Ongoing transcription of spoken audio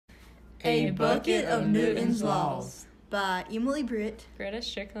A Bucket of Newton's Laws by Emily Britt, Greta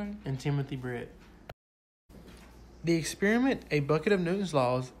Strickland, and Timothy Britt. The experiment, A Bucket of Newton's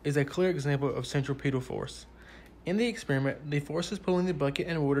Laws, is a clear example of centripetal force. In the experiment, the force is pulling the bucket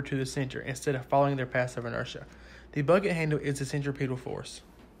and water to the center instead of following their path of inertia. The bucket handle is the centripetal force.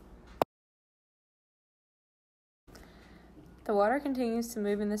 The water continues to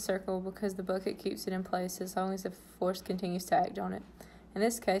move in the circle because the bucket keeps it in place as long as the force continues to act on it. In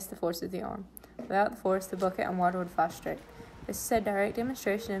this case, the force is the arm. Without the force, the bucket and water would fly straight. This is a direct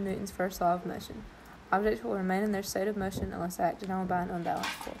demonstration of Newton's first law of motion. Objects will remain in their state of motion unless acted on by an unbalanced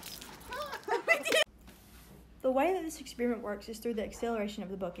force. The way that this experiment works is through the acceleration of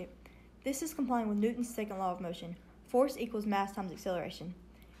the bucket. This is complying with Newton's second law of motion. Force equals mass times acceleration.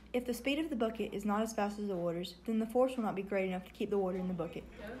 If the speed of the bucket is not as fast as the water's, then the force will not be great enough to keep the water in the bucket.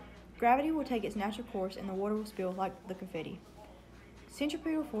 Gravity will take its natural course and the water will spill like the confetti.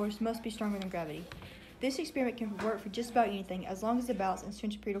 Centripetal force must be stronger than gravity. This experiment can work for just about anything as long as the balance in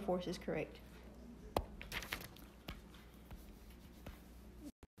centripetal force is correct.